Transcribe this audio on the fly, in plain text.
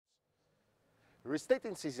Restate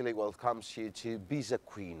in Sicily welcomes you to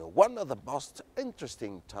Bisacquino, one of the most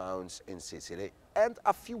interesting towns in Sicily, and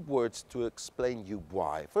a few words to explain you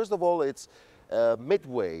why. First of all, it's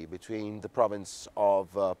midway between the province of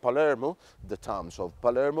Palermo, the towns of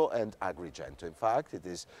Palermo and Agrigento. In fact, it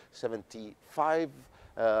is 75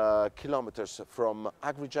 kilometers from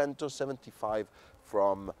Agrigento, 75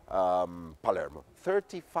 from Palermo,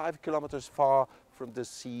 35 kilometers far from the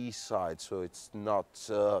seaside, so it's not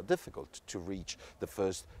difficult to reach the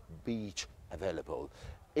first beach available.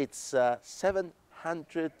 It's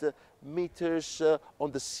 700 meters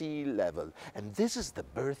on the sea level, and this is the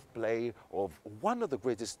birthplace of one of the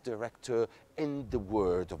greatest directors in the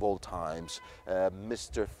world of all times,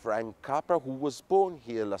 Mr. Frank Capra, who was born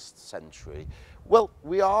here last century. Well,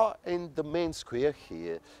 we are in the main square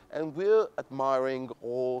here, and we're admiring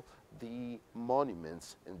all the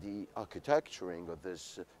monuments and the architecturing of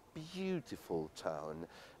this beautiful town.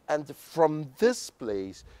 And from this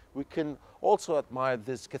place, we can also admire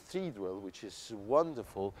this cathedral, which is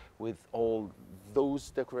wonderful, with all those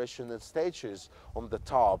decorations and statues on the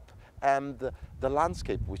top, and the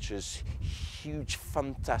landscape, which is huge,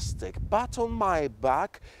 fantastic. But on my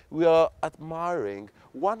back, we are admiring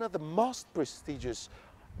one of the most prestigious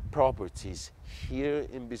properties here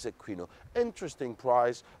in Bisacquino. Interesting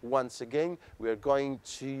price. Once again, we are going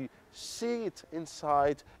to see it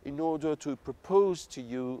inside in order to propose to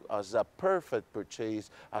you as a perfect purchase,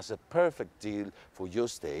 as a perfect deal for your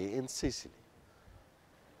stay in Sicily.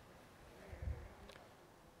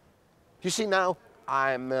 You see, now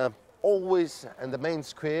I'm always in the main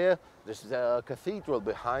square. There's the cathedral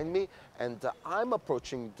behind me, and I'm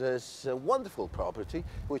approaching this wonderful property,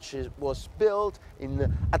 which was built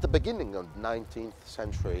at the beginning of the 19th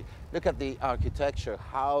century. Look at the architecture,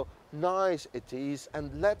 how nice it is,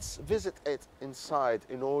 and let's visit it inside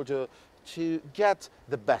in order to get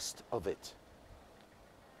the best of it.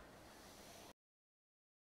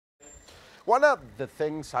 One of the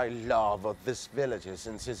things I love of these villages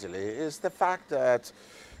in Sicily is the fact that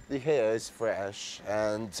the air is fresh,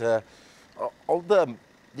 and all the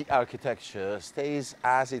architecture stays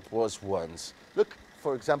as it was once. Look,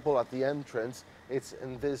 for example, at the entrance. It's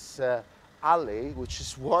in this alley, which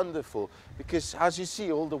is wonderful because, as you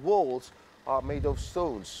see, all the walls are made of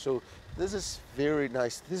stones. So this is very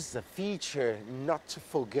nice. This is a feature not to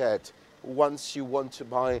forget once you want to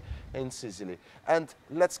buy in Sicily. And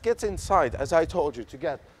let's get inside, as I told you, to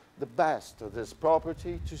get the best of this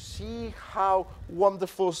property, to see how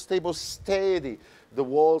wonderful, stable, steady the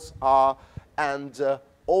walls are, and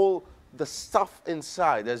all the stuff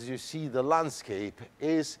inside. As you see, the landscape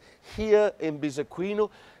is here in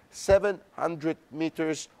Bisacquino, 700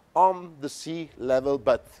 meters on the sea level,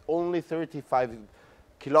 but only 35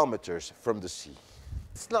 kilometers from the sea.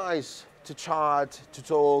 It's nice to chat, to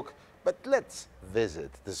talk, but let's visit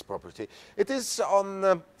this property. It is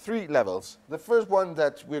on 3 levels. The first one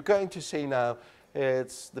that we're going to see now,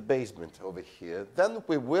 it's the basement over here. Then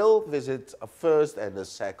we will visit a first and a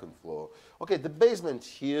second floor. Okay, the basement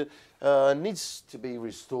here needs to be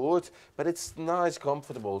restored, but it's nice,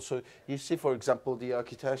 comfortable. So you see, for example, the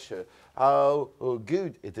architecture, how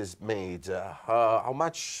good it is made, how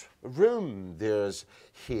much room there's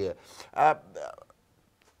here.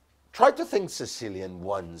 Try to think Sicilian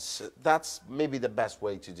once. That's maybe the best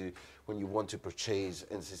way to do when you want to purchase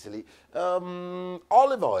in Sicily.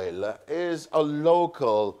 Olive oil is a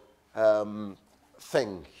local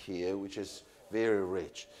thing here, which is very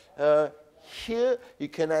rich. Here you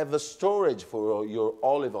can have a storage for your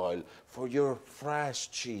olive oil, for your fresh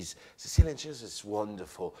cheese. Sicilian cheese is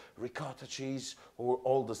wonderful. Ricotta cheese or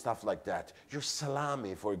all the stuff like that. Your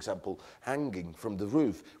salami, for example, hanging from the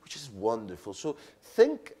roof, which is wonderful. So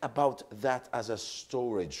think about that as a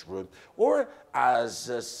storage room or as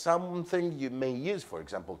something you may use, for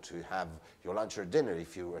example, to have your lunch or dinner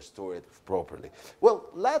if you restore it properly. Well,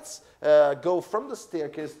 let's go from the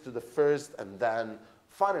staircase to the first and then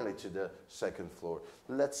finally to the second floor.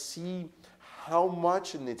 Let's see how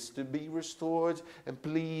much it needs to be restored, and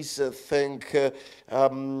please think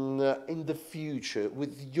in the future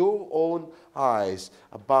with your own eyes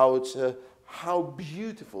about how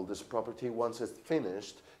beautiful this property, once it's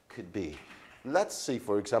finished, could be. Let's see,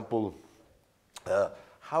 for example,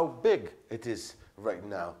 how big it is right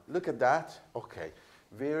now. Look at that. Okay,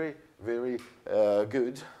 very, very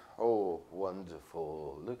good. Oh,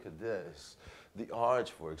 wonderful. Look at this. The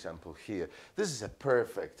arch, for example, here. This is a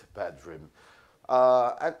perfect bedroom.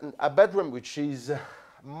 A bedroom which is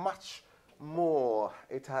much more,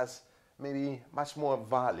 it has maybe much more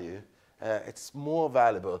value. It's more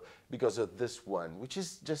valuable because of this one, which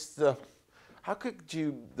is just, how could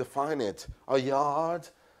you define it? A yard,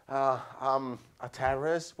 a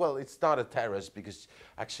terrace. Well, it's not a terrace because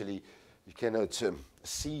actually you cannot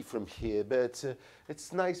see from here, but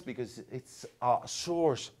it's nice because it's a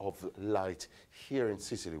source of light here in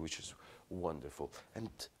Sicily, which is wonderful. And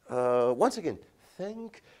once again,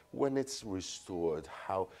 think when it's restored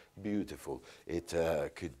how beautiful it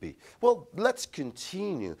could be. Well, let's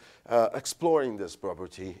continue exploring this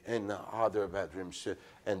property in other bedrooms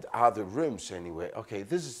and other rooms anyway. Okay,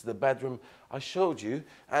 this is the bedroom I showed you,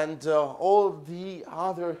 and all the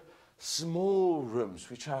other small rooms,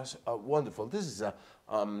 which are wonderful. This is a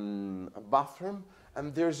bathroom,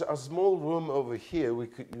 and there's a small room over here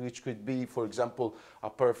which could be, for example, a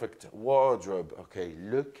perfect wardrobe. Okay,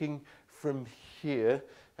 looking from here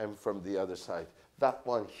and from the other side. That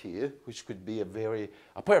one here, which could be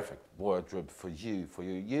a perfect wardrobe for you, for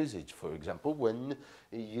your usage, for example, when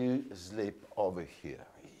you sleep over here.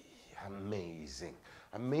 Amazing.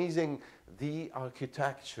 Amazing the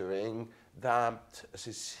architecturing that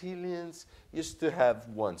Sicilians used to have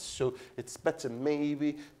once. So it's better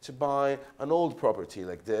maybe to buy an old property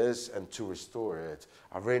like this and to restore it.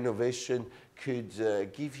 A renovation could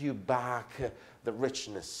give you back the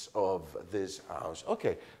richness of this house.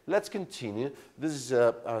 Okay, let's continue. This is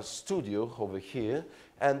a studio over here,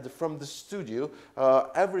 and from the studio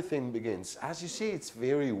everything begins. As you see, it's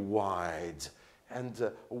very wide.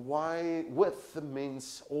 And width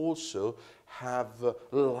means also have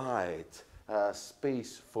light,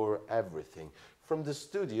 space for everything. From the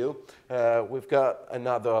studio, we've got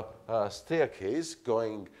another staircase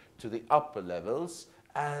going to the upper levels.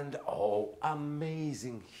 And oh,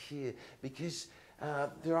 amazing here, because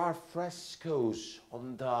there are frescoes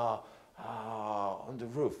on the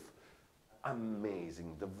roof.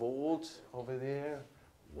 Amazing. The vault over there.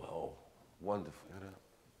 Wow, wonderful.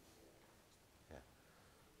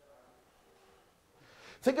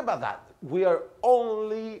 Think about that. We are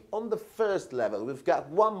only on the first level. We've got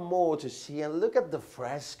one more to see, and look at the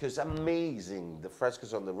frescoes. Amazing. The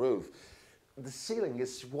frescoes on the roof. The ceiling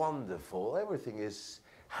is wonderful. Everything is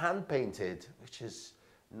hand painted, which is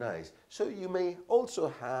nice. So you may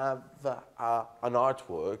also have an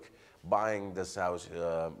artwork buying this house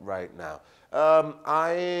right now.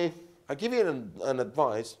 I give you an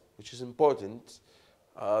advice, which is important.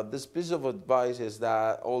 This piece of advice is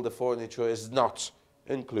that all the furniture is not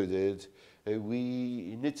included.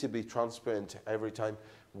 We need to be transparent every time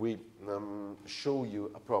we show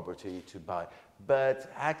you a property to buy.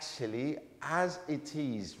 But actually, as it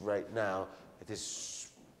is right now, it is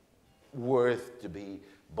worth to be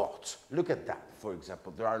bought. Look at that, for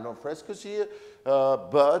example. There are no frescoes here,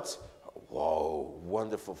 but whoa,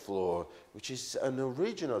 wonderful floor, which is an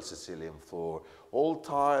original Sicilian floor. All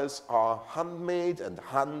tiles are handmade and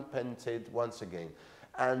hand-painted once again.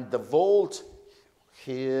 And the vault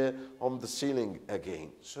here on the ceiling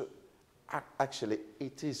again. So actually,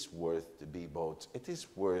 it is worth to be bought. It is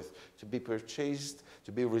worth to be purchased,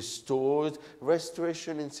 to be restored.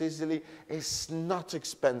 Restoration in Sicily is not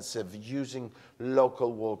expensive using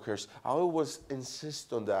local workers. I always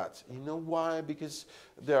insist on that. You know why? Because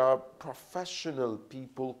there are professional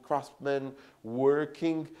people, craftsmen,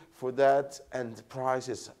 working for that, and the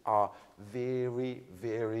prices are very,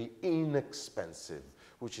 very inexpensive,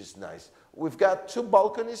 which is nice. We've got two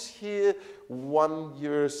balconies here. One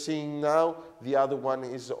you're seeing now, the other one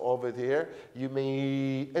is over there. You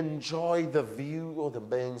may enjoy the view of the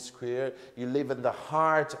main square. You live in the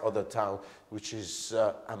heart of the town, which is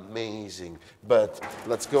amazing. But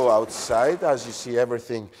let's go outside. As you see,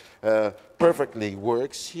 everything perfectly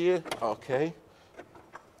works here. Okay.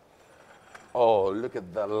 Oh, look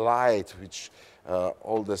at the light, which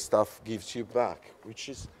all the stuff gives you back, which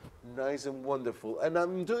is nice and wonderful. And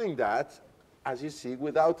I'm doing that, as you see,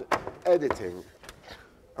 without editing.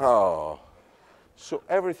 Oh, so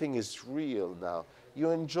everything is real now.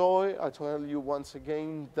 You enjoy, I tell you once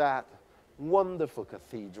again, that wonderful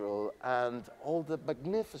cathedral and all the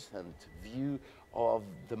magnificent view of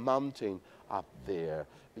the mountain up there,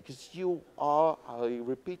 because you are, I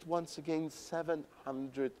repeat once again,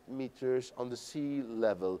 700 meters on the sea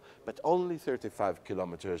level, but only 35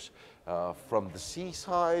 kilometers from the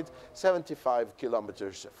seaside, 75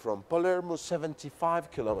 kilometers from Palermo,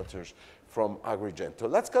 75 kilometers from Agrigento.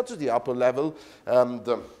 Let's go to the upper level.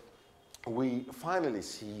 We finally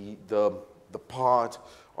see the part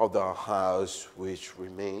of the house which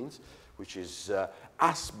remains, which is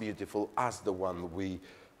as beautiful as the one we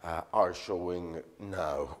are showing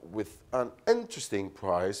now, with an interesting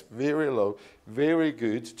price, very low, very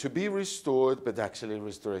good, to be restored, but actually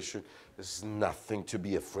restoration is nothing to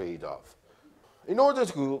be afraid of. In order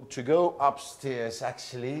to go upstairs,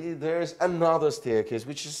 actually, there's another staircase,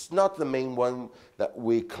 which is not the main one that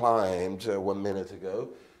we climbed 1 minute ago,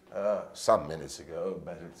 some minutes ago,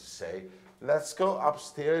 better to say. Let's go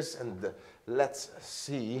upstairs and let's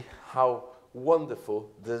see how wonderful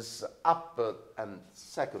this upper and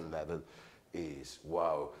second level is.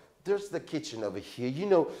 Wow. There's the kitchen over here. You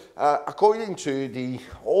know, according to the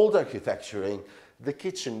old architecturing, the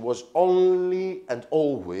kitchen was only and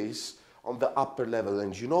always on the upper level.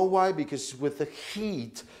 And you know why? Because with the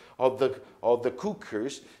heat of the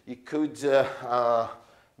cookers, you could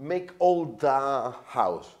make all the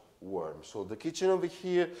house warm. So the kitchen over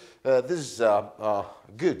here, this is a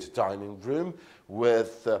good dining room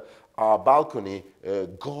with a balcony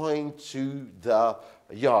going to the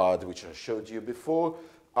yard, which I showed you before.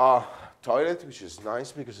 A toilet, which is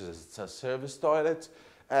nice because it's a service toilet,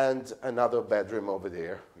 and another bedroom over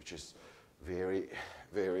there, which is very,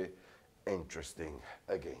 very interesting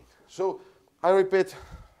again. So I repeat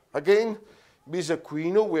again,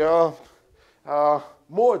 Bisacquino, we are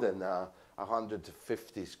more than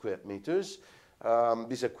 150 square meters.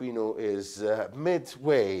 Bisacquino is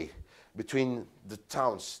midway between the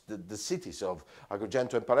towns, the cities of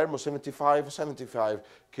Agrigento and Palermo, 75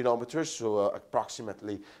 kilometers, so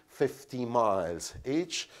approximately 50 miles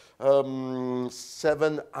each.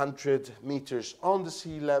 700 meters on the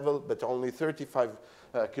sea level, but only 35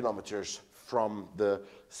 kilometers from the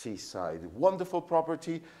seaside. Wonderful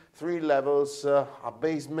property, 3 levels, a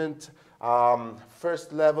basement,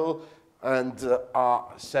 first level, and a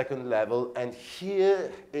second level. And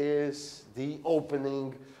here is the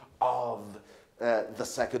opening of the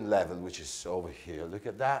second level, which is over here. Look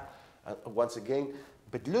at that once again.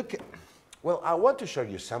 But look, well, I want to show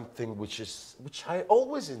you something which I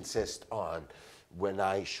always insist on when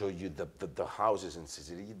I show you the houses in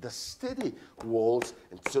Sicily. The steady walls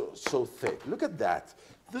and so thick. Look at that.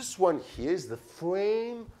 This one here is the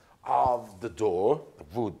frame of the door, a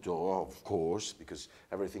wood door, of course, because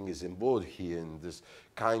everything is in wood here in this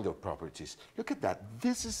kind of properties. Look at that.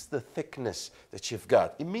 This is the thickness that you've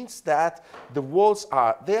got. It means that the walls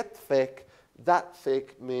are that thick. That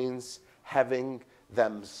thick means having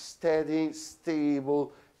them steady,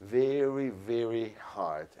 stable, very, very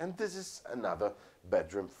hard. And this is another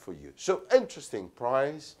bedroom for you. So interesting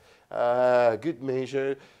price, good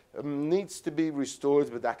measure. Needs to be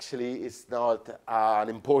restored, but actually it's not an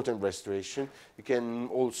important restoration. You can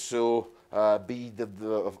also do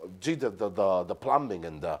the plumbing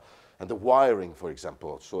and the wiring, for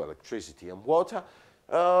example, so electricity and water.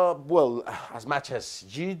 Well, as much as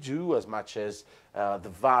you do, as much as the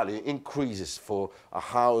value increases for a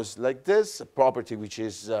house like this, a property which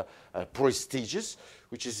is prestigious,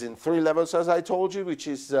 which is in 3 levels, as I told you, which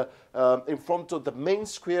is in front of the main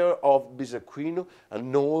square of Bisacquino,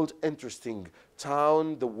 an old, interesting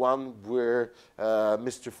town, the one where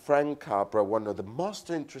Mr. Frank Capra, one of the most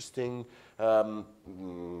interesting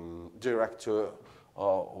director,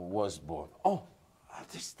 was born. Oh,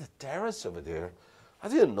 this is the terrace over there. I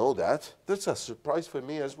didn't know that. That's a surprise for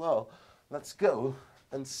me as well. Let's go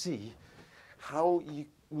and see how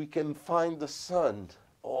we can find the sun.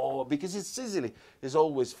 Oh, because it's Sicily. It's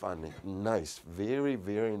always funny. Nice. Very,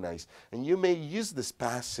 very nice. And you may use this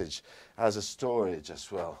passage as a storage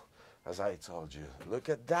as well, as I told you. Look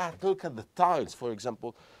at that. Look at the tiles, for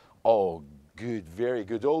example. Oh, good. Very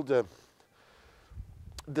good. All the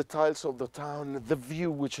tiles of the town, the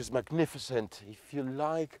view, which is magnificent. If you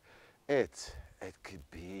like it, it could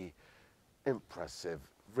be impressive.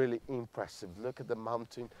 Really impressive. Look at the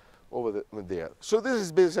mountain over there. So this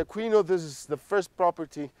is Bisacquino. This is the first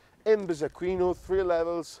property in Bisacquino, 3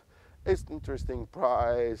 levels. It's interesting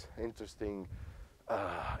price, interesting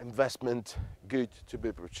investment, good to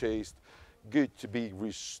be purchased, good to be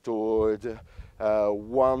restored.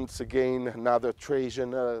 Once again, another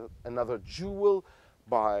treasure, another jewel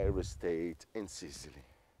by real estate in Sicily.